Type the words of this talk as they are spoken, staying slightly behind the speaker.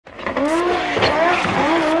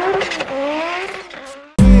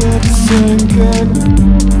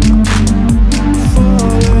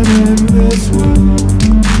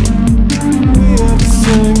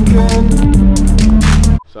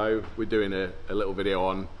doing a little video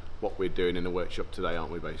on what we're doing in the workshop today,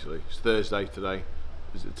 aren't we, basically? It's Thursday today.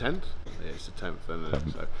 Is it the 10th? Yeah, it's the 10th, isn't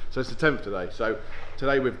it? So it's the 10th today. So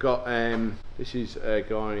today we've got, this is a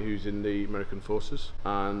guy who's in the American Forces,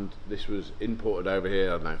 and this was imported over here,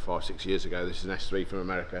 I don't know, 5-6 years ago. This is an S3 from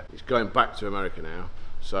America. It's going back to America now.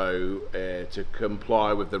 So to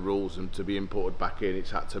comply with the rules and to be imported back in,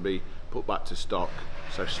 it's had to be put back to stock.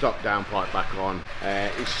 So stock downpipe back on.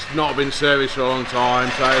 It's not been serviced for a long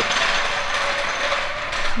time, so...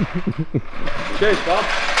 Cheers, Bob.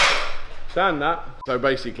 Stand that. So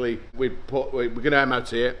basically, we're going to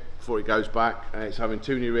MOT it before it goes back. It's having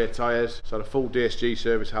 2 new rear tyres. So the full DSG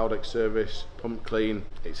service, Haldex service, pump clean.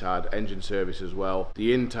 It's had engine service as well.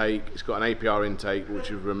 The intake, it's got an APR intake which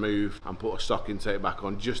we've removed and put a stock intake back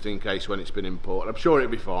on just in case when it's been imported. I'm sure it'll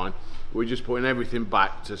be fine. We're just putting everything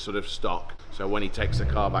back to sort of stock. So when he takes the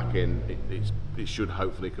car back in, it should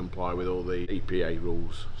hopefully comply with all the EPA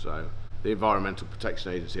rules. So the Environmental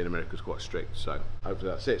Protection Agency in America is quite strict, so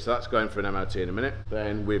hopefully that's it. So that's going for an MOT in a minute.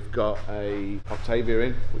 Then we've got a Octavia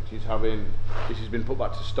in, which is this has been put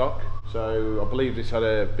back to stock. So I believe this had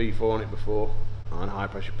a V4 on it before and a high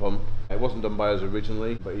pressure pump. It wasn't done by us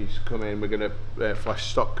originally, but he's come in. We're going to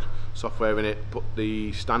flash stock software in it, put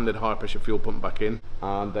the standard high pressure fuel pump back in,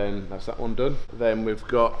 and then that's that one done. Then we've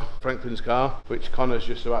got Franklin's car, which Connor's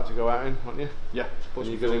just about to go out in, aren't you? Yeah.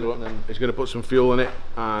 He's going to put some fuel in it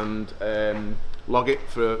and log it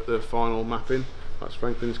for the final mapping. That's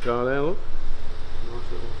Franklin's car there, look. Nice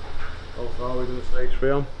little old car with the stage 3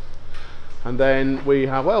 on. And then we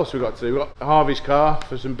have, what else we got to do? We've got Harvey's car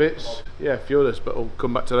for some bits. Yeah, a few others, but we'll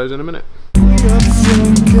come back to those in a minute.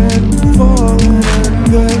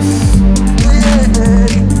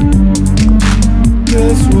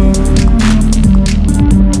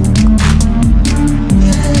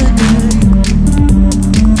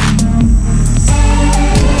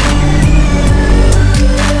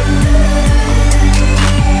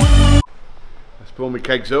 Let's pull my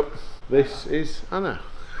kegs up. This is Anna.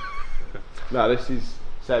 No, this is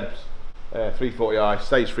Seb's 340i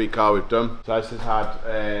stage 3 car we've done. So this has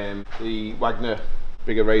had the Wagner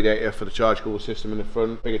bigger radiator for the charge cooler system in the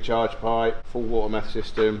front, bigger charge pipe, full water meth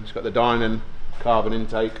system. It's got the Dynon carbon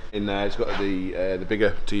intake in there. It's got the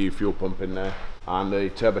bigger TU fuel pump in there, and the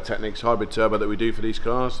Turbo Technics hybrid turbo that we do for these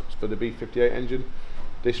cars. It's for the B58 engine.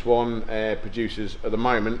 This one produces at the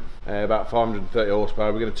moment about 530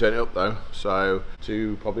 horsepower. We're going to turn it up though, so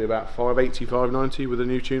to probably about 580, 590 with the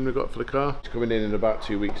new tune we've got for the car. It's coming in about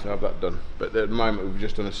 2 weeks to have that done. But at the moment we've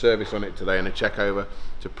just done a service on it today and a check over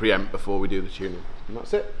to preempt before we do the tuning. And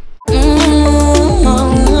that's it.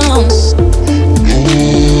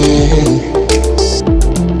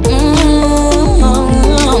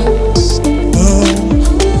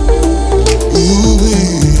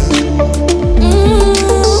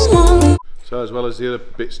 So as well as the other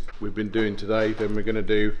bits we've been doing today, then we're going to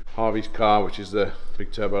do Harvey's car, which is the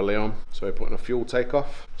big turbo Leon. So we're putting a fuel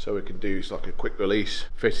takeoff, so we can do like a quick release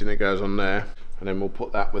fitting that goes on there, and then we'll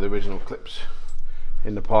put that with original clips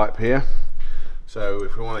in the pipe here. So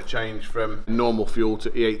if we want to change from normal fuel to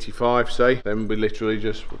E85 say, then we literally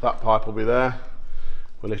just, that pipe will be there.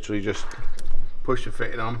 We'll literally just push the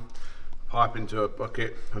fitting on, pipe into a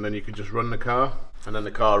bucket, and then you can just run the car, and then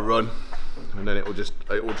the car will run, and then it will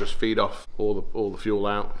just feed off all the fuel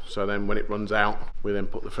out. So then when it runs out, we then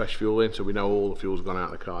put the fresh fuel in, so we know all the fuel's gone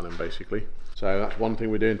out of the car then basically. So that's one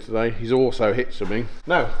thing we're doing today. He's also hit something.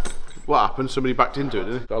 No, what happened? Somebody backed into it,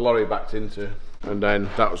 didn't it? A lorry backed into, and then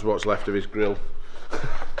that was what's left of his grill.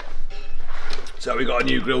 So we got a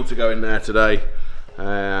new grill to go in there today,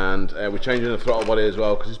 and we're changing the throttle body as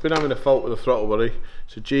well, because it's been having a fault with the throttle body.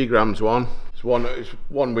 It's a G-Grams one. It's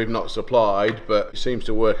one we've not supplied, but it seems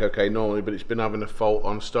to work okay normally, but it's been having a fault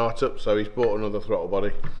on startup, so he's bought another throttle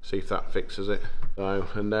body, see if that fixes it. So,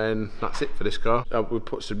 and then that's it for this car. We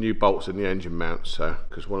put some new bolts in the engine mount, so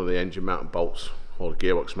because one of the engine mount bolts, or the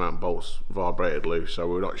gearbox mount bolts, vibrated loose, so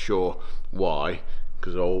we're not sure why,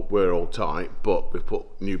 because we're all tight, but we've put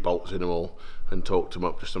new bolts in them all and torqued them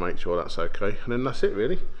up just to make sure that's okay, and then that's it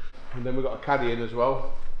really. And then we've got a caddy in as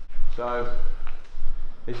well. So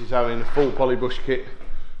this is having a full polybush kit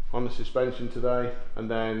on the suspension today, and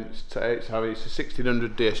then it's a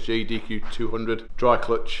 1600 DSG DQ200 dry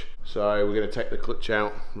clutch. So we're going to take the clutch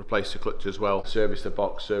out, replace the clutch as well, service the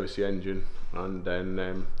box, service the engine, and then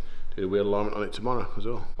do the wheel alignment on it tomorrow as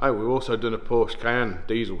well. Oh, we've also done a Porsche Cayenne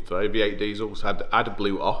diesel today, V8 diesels, had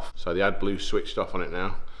AdBlue off, so the AdBlue switched off on it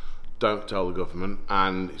now. Don't tell the government.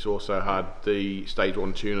 And it's also had the stage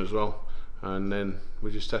 1 tune as well, and then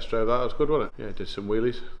we just test drove that. It was good, wasn't it? Yeah, did some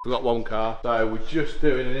wheelies. We've got one car, so we're just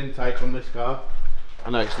doing an intake on this car. I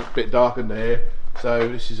know it's a bit dark under here, So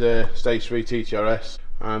this is a stage 3 TTRS,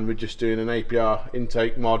 and we're just doing an APR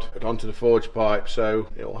intake mod onto the forge pipe, so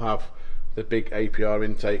it'll have the big APR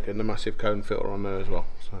intake and the massive cone filter on there as well.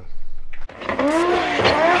 So.